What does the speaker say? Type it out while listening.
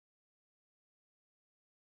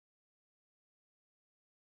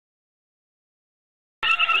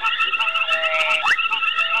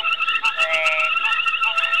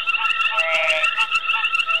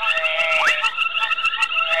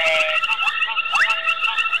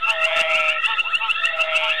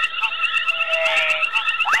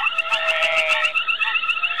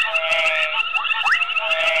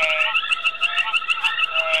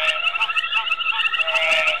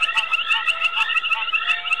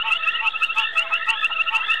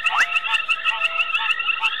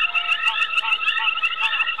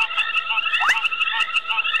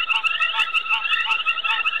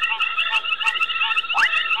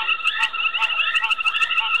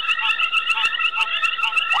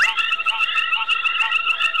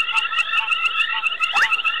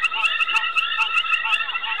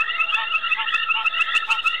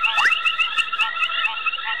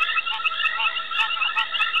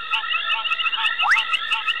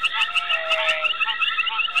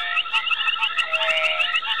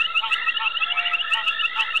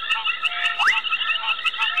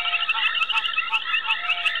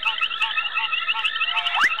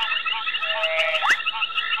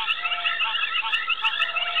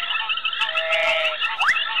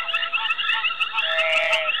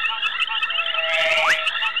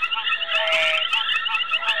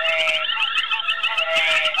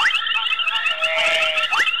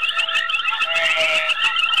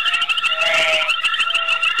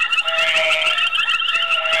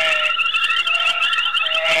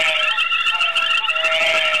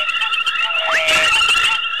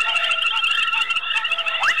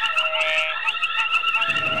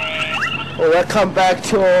Welcome back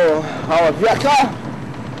to our vehicle.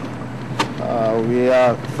 We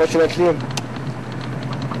are fortunately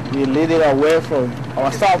leading away from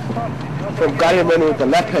our stop from Gowrie with the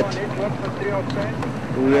leopard.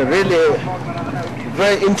 We are really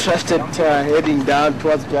very interested heading down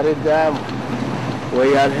towards Gowrie Dam, where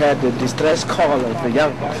you had the distress call of the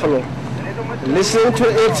young buffalo. Listening to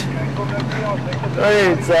it,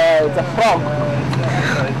 it's a frog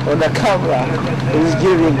on the camera. He's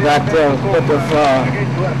giving that bit of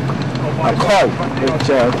a call, which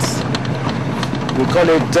we call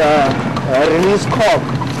it a release call,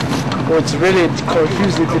 which really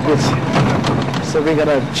confused it a bit. So we're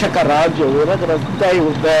gonna check around you. We're not gonna stay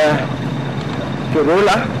with the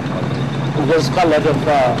gorilla because there's quite a lot of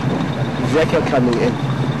vehicle coming in.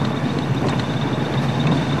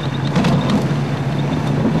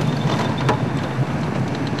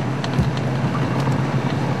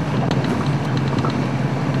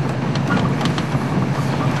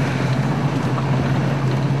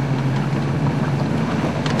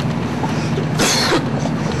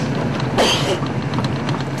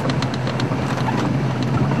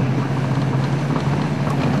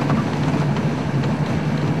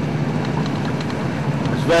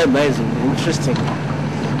 Very amazing, interesting.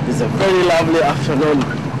 It's a very lovely afternoon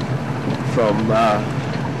from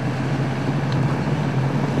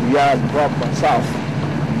Yard Bob myself.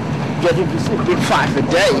 Getting to see Big Five a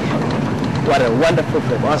day. What a wonderful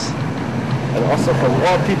from us. And also from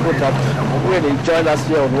all people that really join us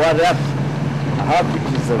here on WhatsApp. I hope it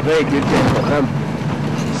is a very good day for them.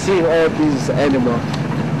 Seeing all these animals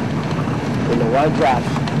in a one drive.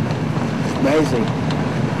 It's amazing.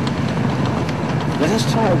 Let us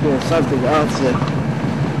try doing something else here.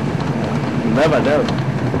 You never know.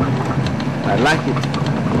 I like it.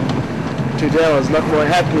 Today I was not more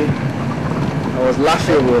happy. I was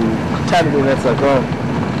laughing 10 minutes ago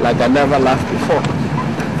like I never laughed before.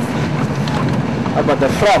 About the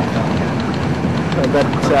frog that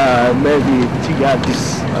maybe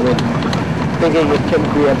thinking it can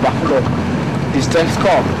be a buffalo distress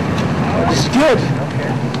call. It's good.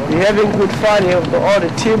 We're having good fun here with all the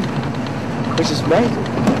team, which is amazing.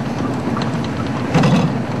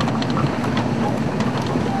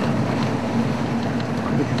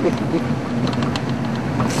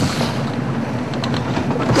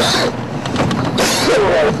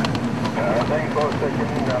 Thanks for a second,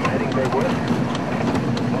 I'm heading very west.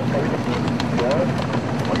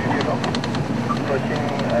 What should you know? Pushing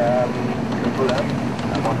Fulham,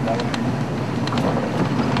 I'm on down.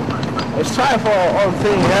 Let's try for our own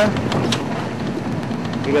thing, yeah?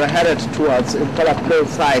 We're gonna head it towards Impala Plain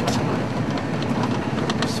side.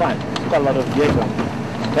 It's fine. It's got a lot of vehicle.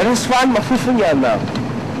 That is fine, my finger now.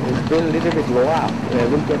 It's been a little bit low out. We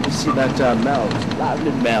didn't get to see that male. It's a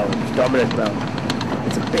lovely male, it's dominant male.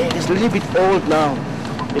 It's a little bit old now.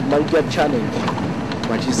 It might get challenged.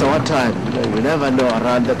 But it's our time. You never know,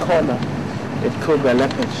 around the corner it could be a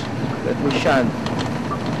leopard. Let me shine.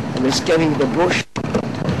 And we're scanning the bush.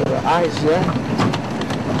 The eyes, yeah?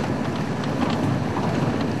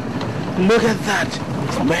 Look at that.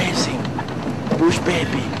 It's amazing. Bush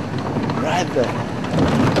baby. Right there.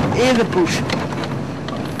 In the bush.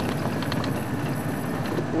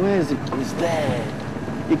 Where is it? He's there.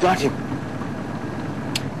 You got him.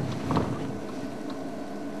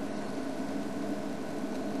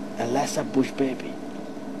 A lesser bush baby.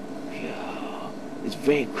 Yeah. It's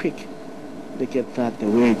very quick. Look at that, the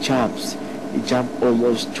way he jumps. He jumped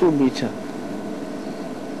almost 2 meters.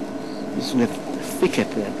 It's in the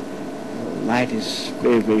thicket there. The light is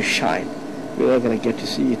very, very shine. We're not going to get to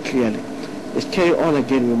see it clearly. Let's carry on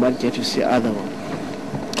again, we might get to see other one.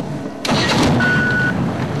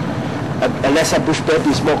 A lesser bush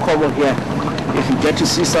baby is more common here. If you get to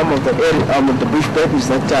see some of the the bush babies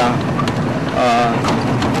that are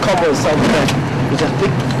common somewhere, it's a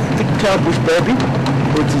thick tail bush baby,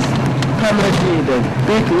 which is permanently the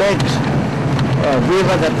big legs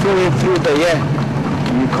river that flowing through the air.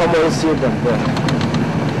 You commonly see them there.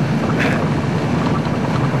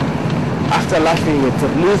 After laughing, it's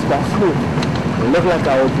released by flu. It looks like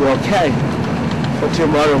I will be okay for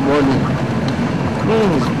tomorrow morning.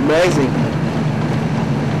 It's amazing.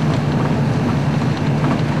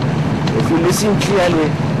 If you listen clearly,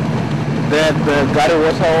 that the Gowrie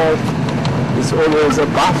waterhole is always a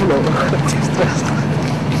buffalo.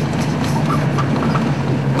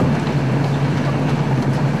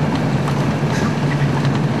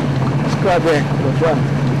 It's quite there.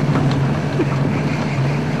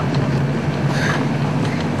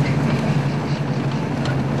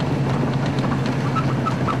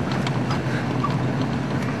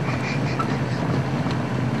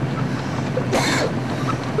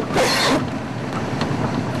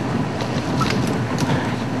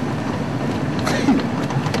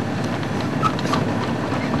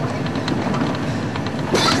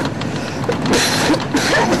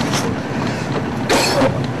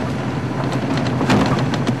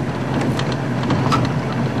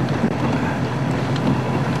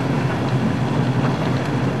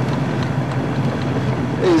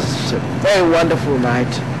 very wonderful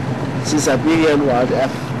night since I've been here in Wild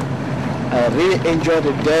F. I really enjoyed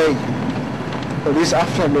the day. This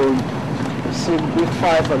afternoon, seen Big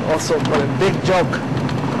 5 and also got a big jog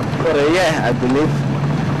for a year, I believe.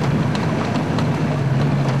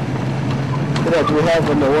 That we have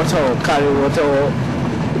on the water or carry water or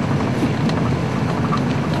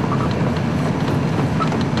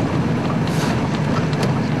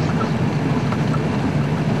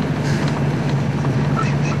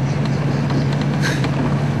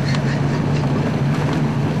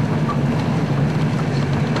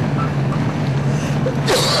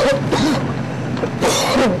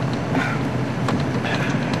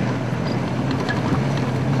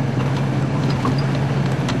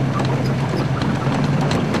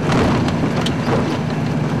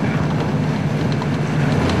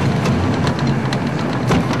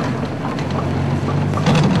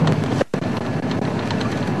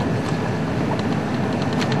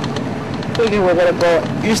thinking we're gonna go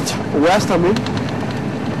east west. I mean,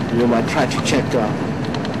 you might try to check the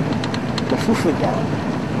Fufu down.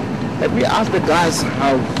 Let me ask the guys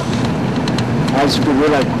how it's going to be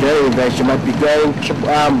like Gowrie that you might be going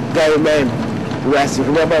Gowrie Main west. You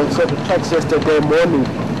remember I saw the tracks yesterday morning.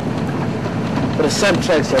 For the same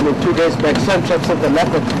tracks, I mean 2 days back, same tracks of the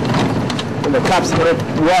leopard and the cops headed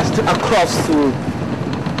west across to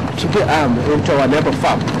get into our neighbor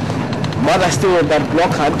farm. Mother still in that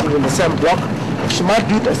block, hunting in the same block. She might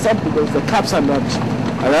do the same because the cops are no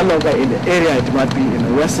longer in the area. It might be in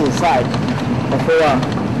the western side of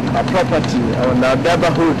our property, our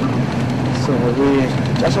neighborhood. So we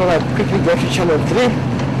just want to quickly go to channel 3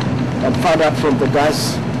 and find out from the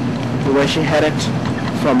guys where she headed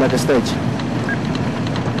from at the stage.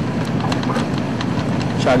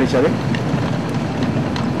 Charlie.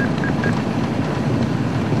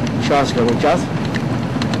 Charles coming, Charles.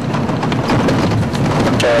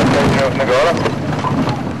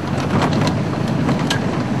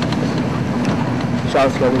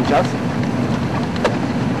 Charles coming, Charles.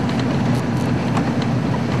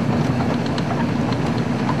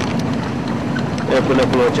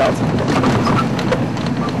 Pull Charles.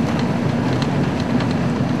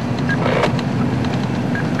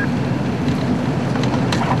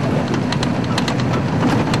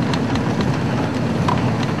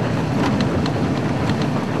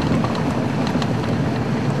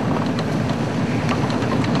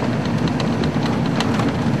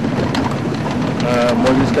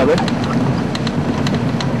 Moses coming.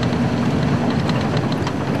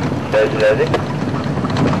 Ready?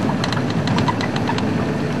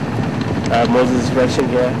 Moses is flashing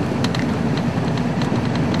here.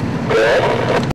 Good.